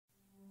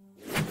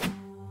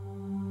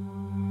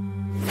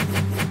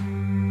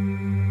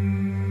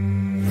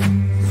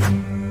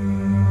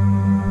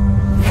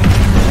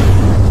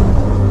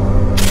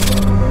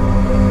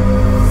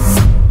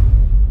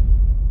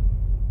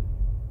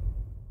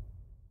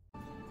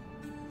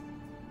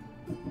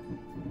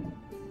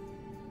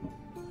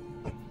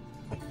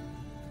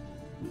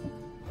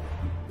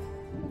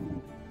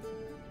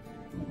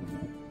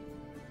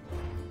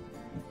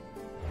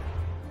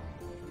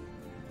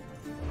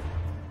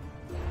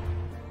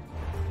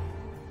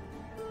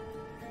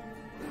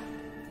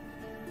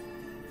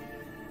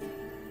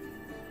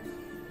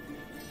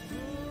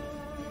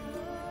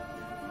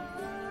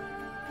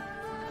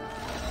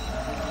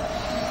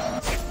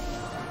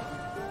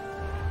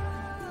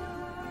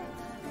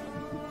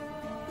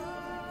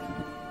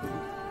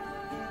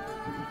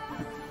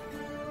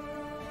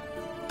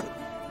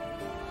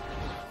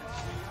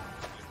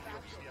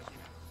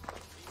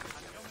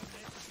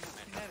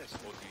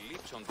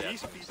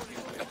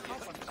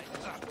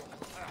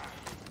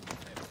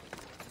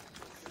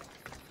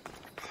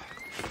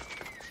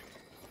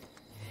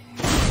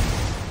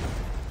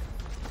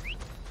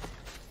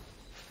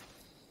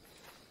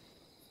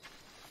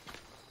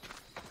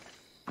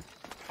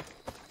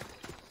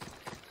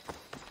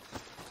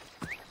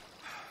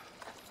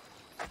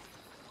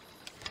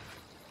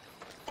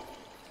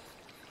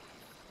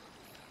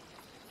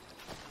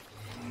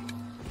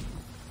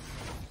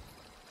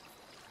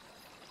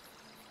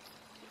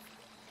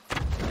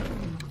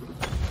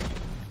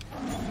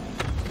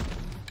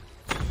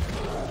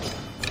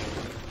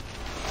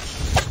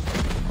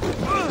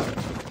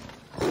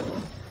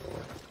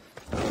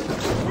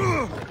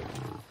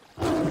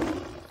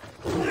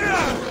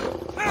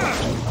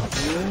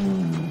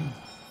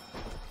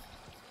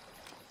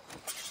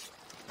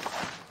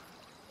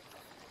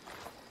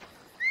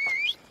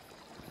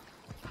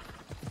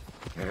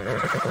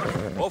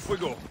Off we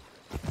go.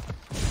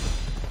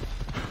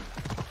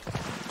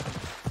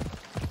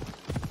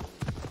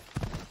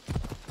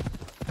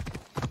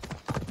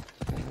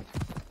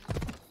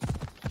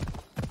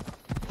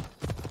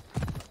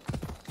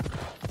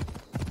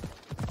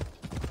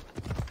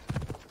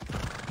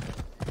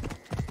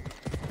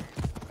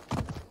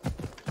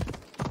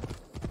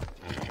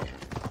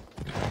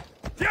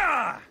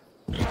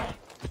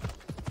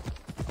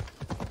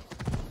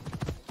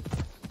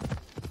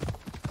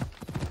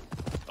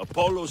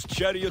 Apollo's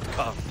chariot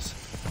comes.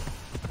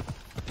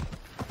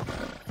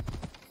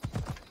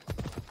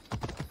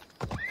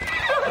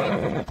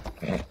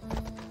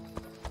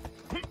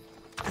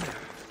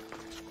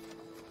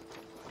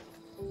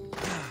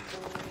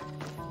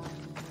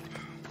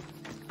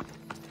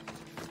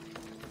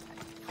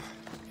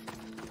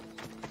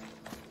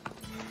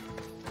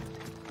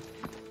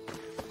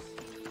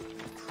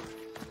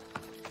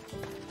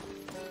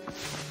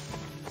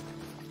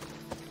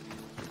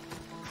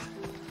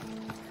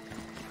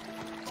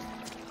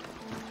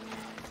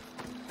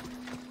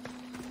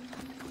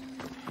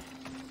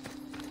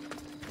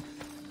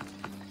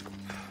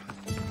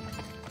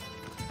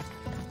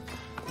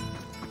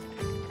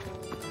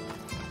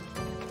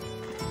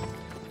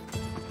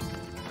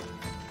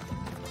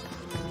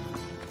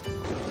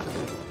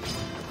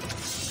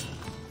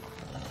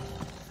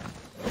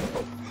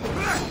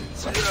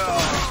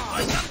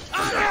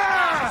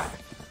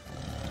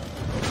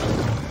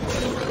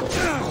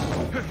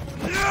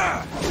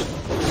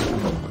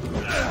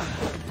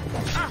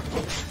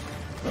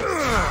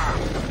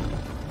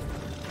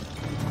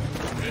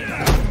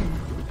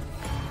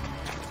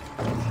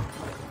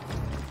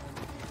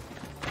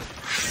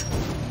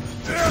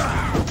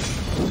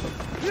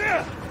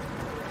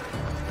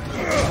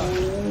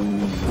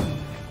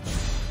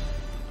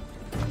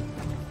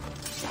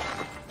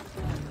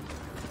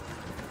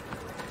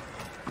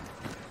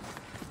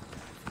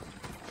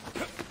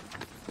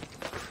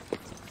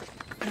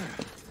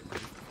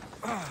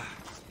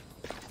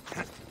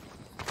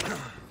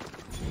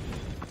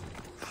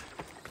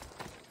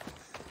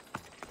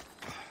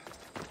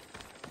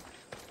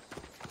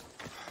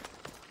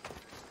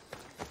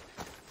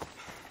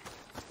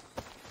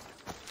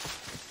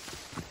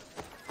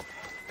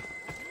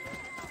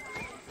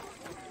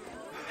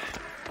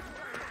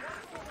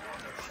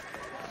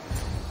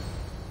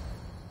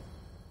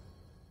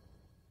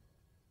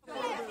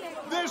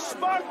 The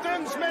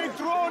Spartans may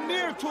draw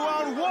near to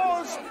our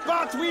walls,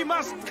 but we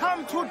must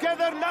come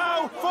together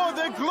now for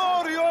the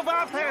glory of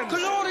Athens!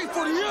 Glory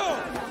for you!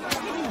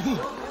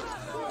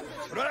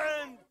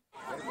 Friend!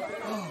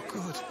 Oh,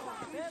 good.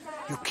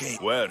 You came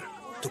Where?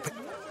 to pay.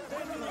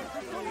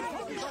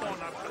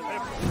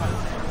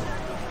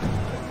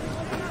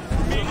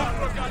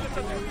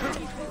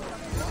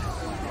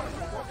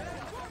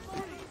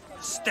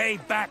 Stay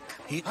back!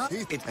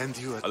 And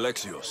you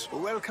Alexios,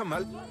 welcome.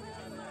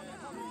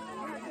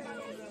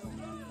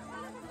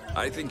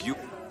 I think you...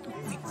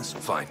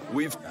 Fine,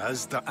 we've...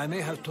 I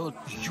may have told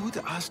you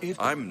to ask if...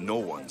 I'm no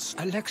one's.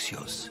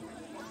 Alexios,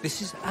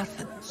 this is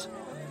Athens.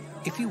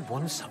 If you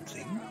want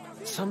something,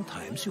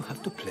 sometimes you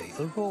have to play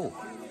a role.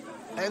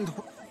 And...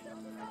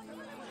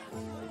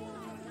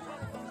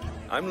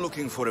 I'm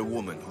looking for a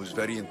woman who's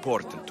very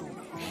important to me.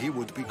 he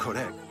would be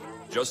correct.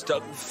 Just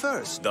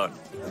First, done.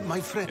 my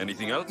friend...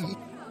 Anything else?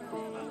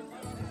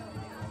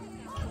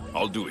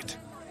 I'll do it.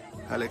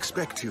 I'll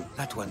expect you.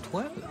 That went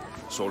well.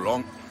 So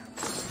long.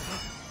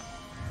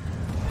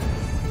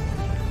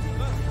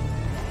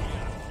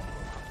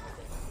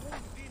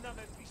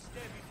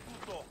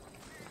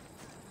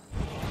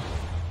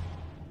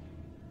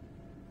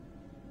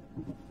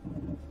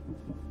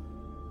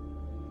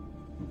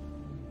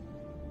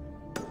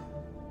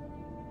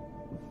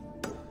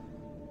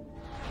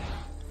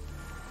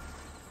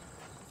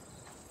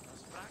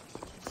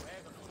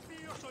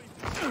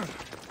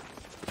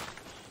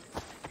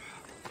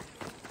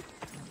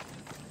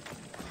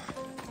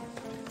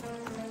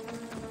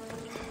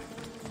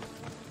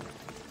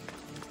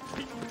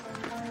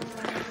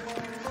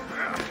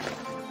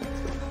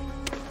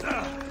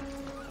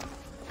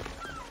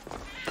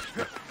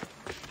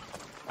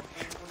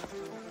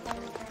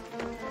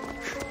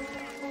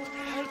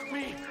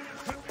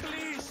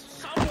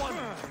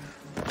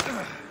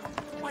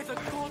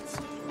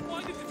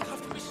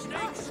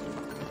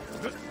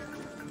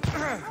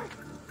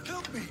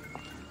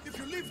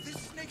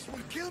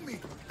 kill me!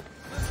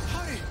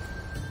 Hurry!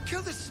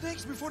 Kill the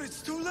snakes before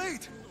it's too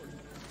late!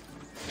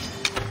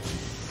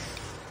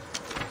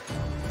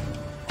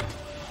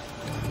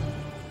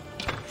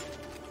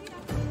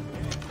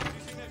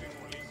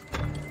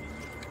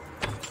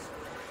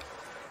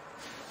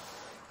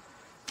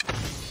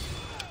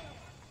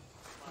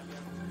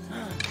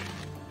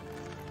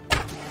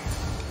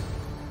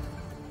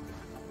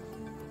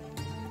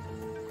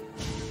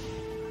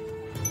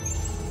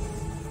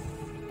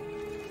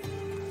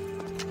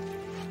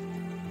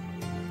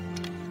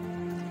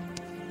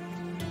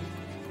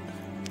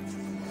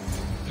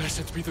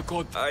 Blessed be the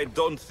god. I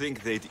don't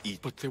think they'd eat.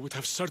 But they would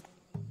have certain...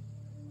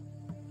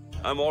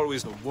 I'm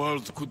always... The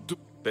world could do...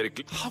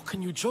 How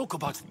can you joke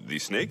about... The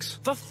snakes?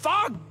 The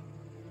thug!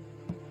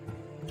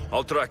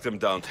 I'll track them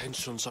down.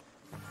 Tensions are...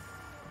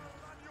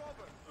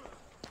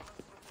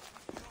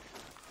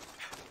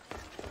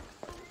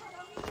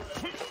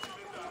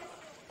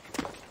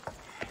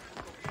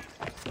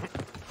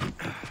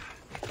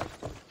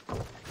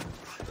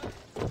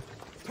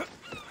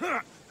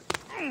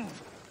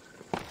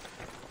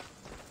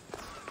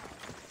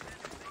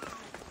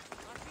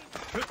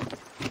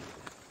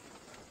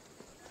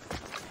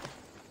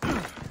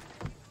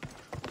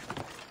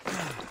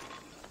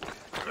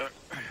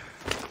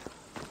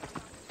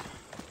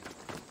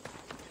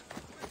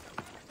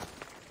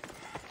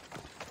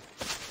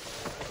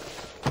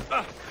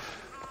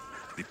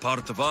 The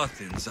part of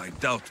Athens I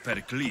doubt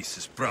Pericles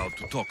is proud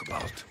to talk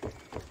about.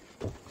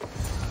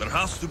 There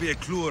has to be a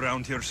clue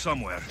around here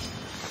somewhere.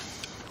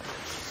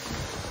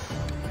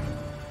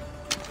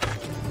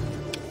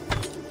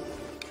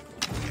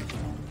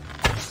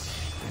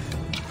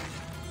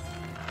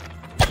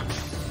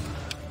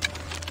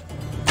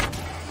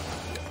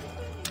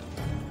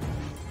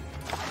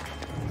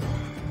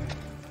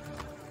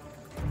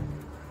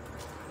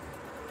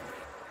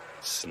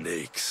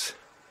 Snakes.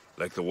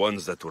 Like the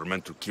ones that were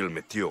meant to kill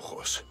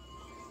Metiochos.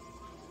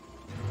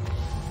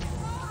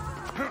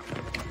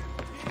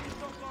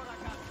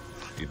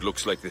 It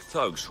looks like the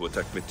thugs who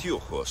attacked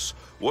Metiochos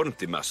weren't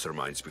the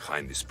masterminds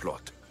behind this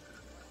plot.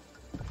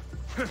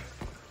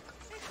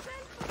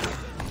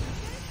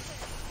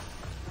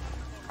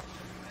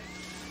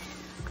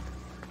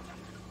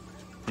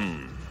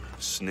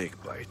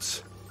 Snake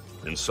bites.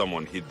 And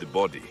someone hid the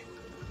body.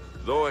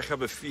 Though I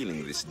have a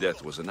feeling this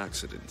death was an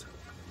accident.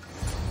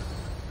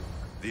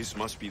 This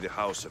must be the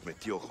house of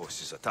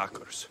Metiochos'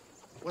 attackers.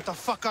 What the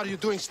fuck are you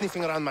doing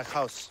sniffing around my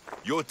house?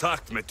 You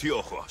attacked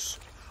Metiochos.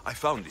 I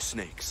found the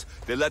snakes,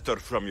 the letter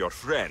from your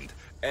friend,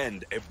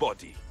 and a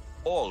body.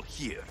 All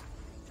here.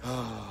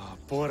 Ah,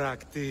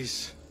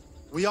 Boraktis.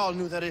 We all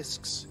knew the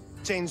risks.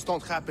 Change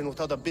don't happen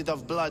without a bit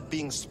of blood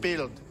being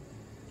spilled.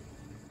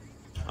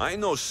 I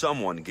know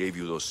someone gave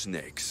you those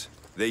snakes.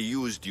 They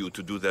used you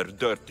to do their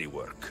dirty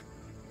work.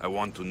 I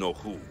want to know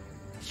who.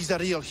 He's a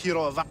real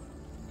hero of...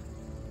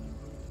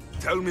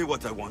 Tell me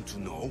what I want to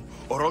know,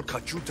 or I'll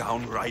cut you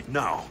down right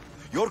now.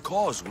 Your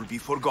cause will be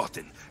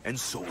forgotten, and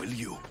so will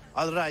you.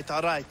 All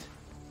right.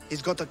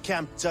 He's got a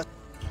camp just...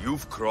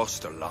 You've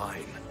crossed a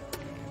line.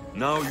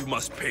 Now you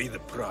must pay the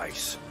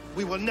price.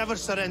 We will never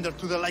surrender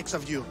to the likes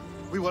of you.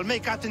 We will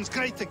make Athens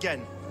great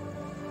again.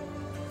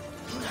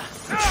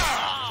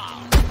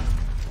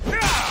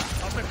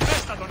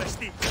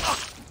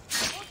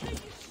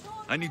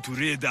 I need to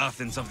rid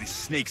Athens of this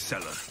snake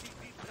seller.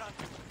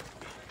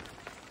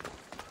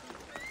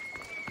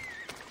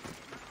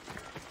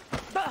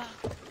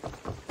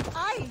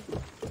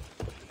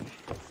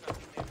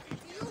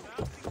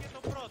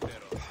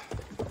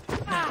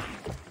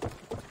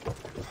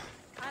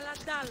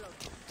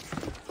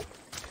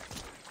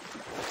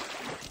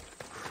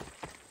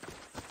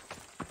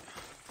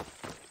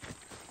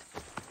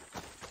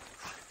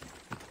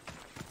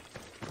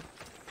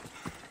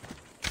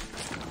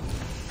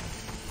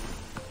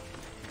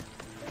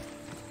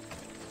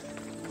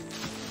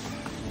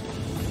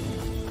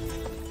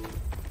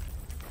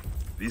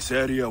 This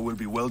area will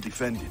be well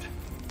defended.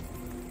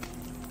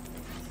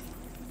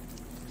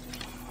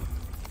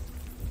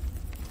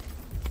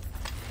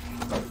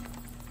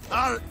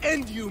 I'll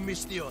end you,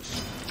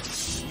 Mystios.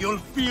 You'll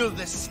feel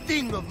the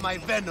sting of my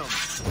venom.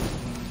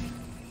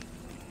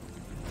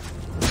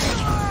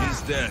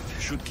 His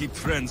death should keep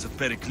friends of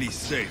Pericles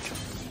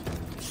safe.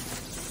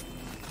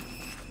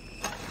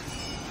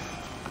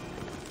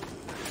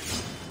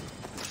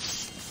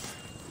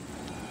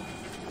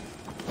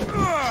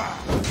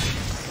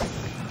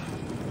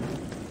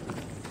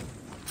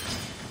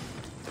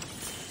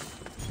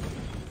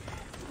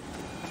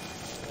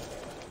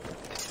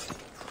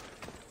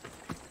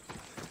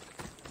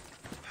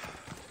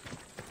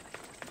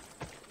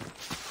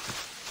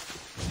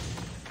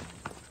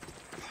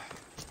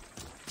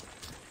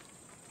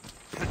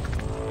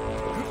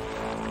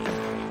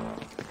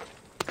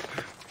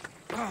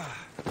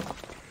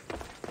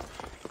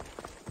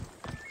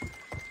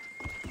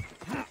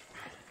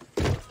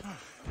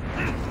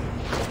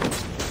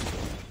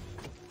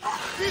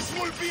 This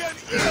will be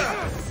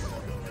an...